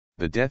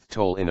The death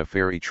toll in a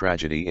ferry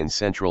tragedy in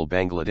central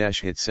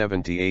Bangladesh hit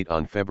 78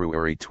 on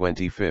February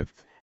 25,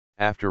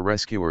 after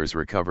rescuers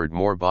recovered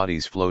more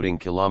bodies floating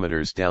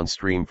kilometers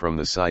downstream from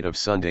the site of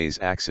Sunday's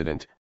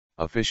accident,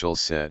 officials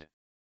said.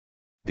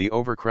 The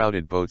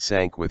overcrowded boat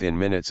sank within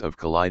minutes of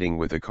colliding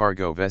with a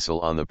cargo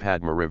vessel on the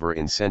Padma River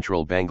in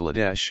central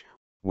Bangladesh,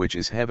 which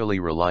is heavily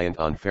reliant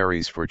on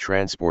ferries for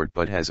transport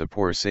but has a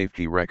poor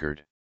safety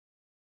record.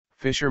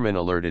 Fishermen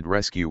alerted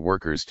rescue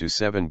workers to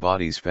 7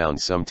 bodies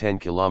found some 10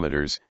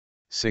 kilometers,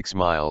 6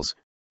 miles,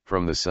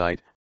 from the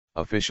site,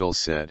 officials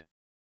said.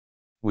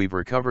 We've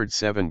recovered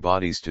 7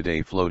 bodies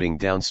today floating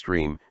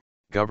downstream,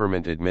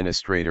 government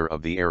administrator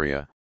of the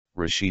area,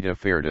 Rashida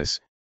Ferdous,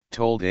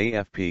 told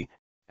AFP,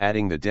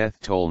 adding the death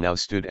toll now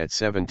stood at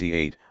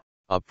 78,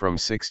 up from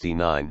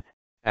 69,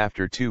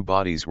 after 2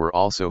 bodies were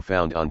also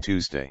found on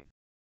Tuesday.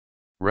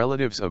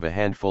 Relatives of a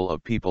handful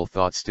of people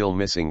thought still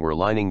missing were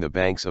lining the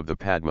banks of the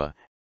Padma,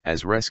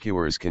 as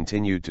rescuers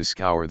continued to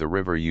scour the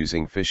river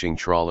using fishing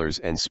trawlers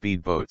and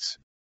speedboats.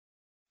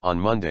 On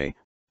Monday,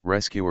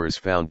 rescuers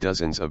found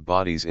dozens of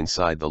bodies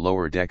inside the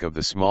lower deck of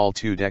the small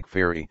 2-deck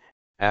ferry,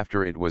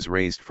 after it was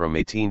raised from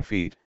 18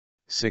 feet,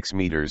 6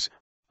 meters,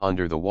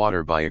 under the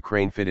water by a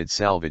crane-fitted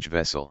salvage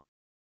vessel.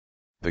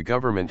 The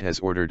government has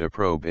ordered a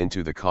probe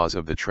into the cause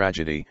of the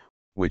tragedy,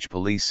 which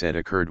police said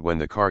occurred when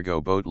the cargo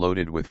boat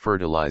loaded with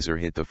fertilizer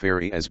hit the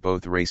ferry as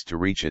both raced to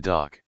reach a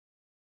dock.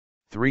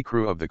 3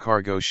 crew of the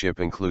cargo ship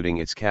including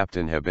its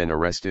captain have been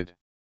arrested.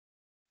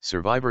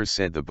 Survivors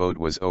said the boat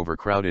was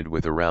overcrowded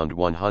with around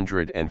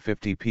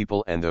 150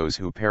 people and those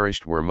who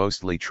perished were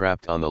mostly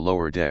trapped on the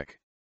lower deck.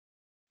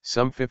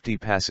 Some 50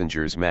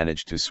 passengers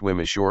managed to swim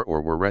ashore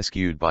or were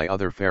rescued by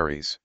other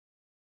ferries.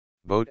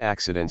 Boat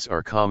accidents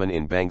are common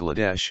in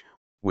Bangladesh,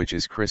 which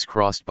is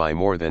crisscrossed by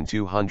more than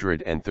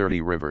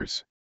 230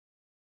 rivers.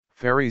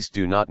 Ferries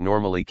do not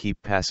normally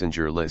keep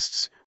passenger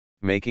lists,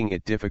 making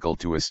it difficult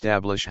to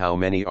establish how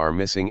many are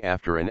missing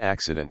after an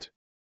accident.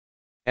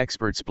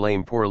 Experts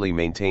blame poorly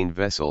maintained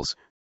vessels,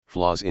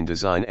 flaws in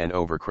design and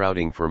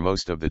overcrowding for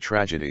most of the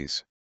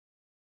tragedies.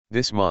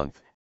 This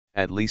month,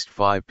 at least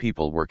 5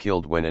 people were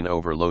killed when an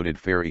overloaded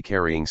ferry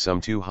carrying some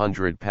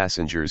 200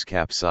 passengers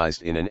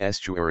capsized in an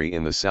estuary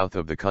in the south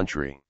of the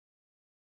country.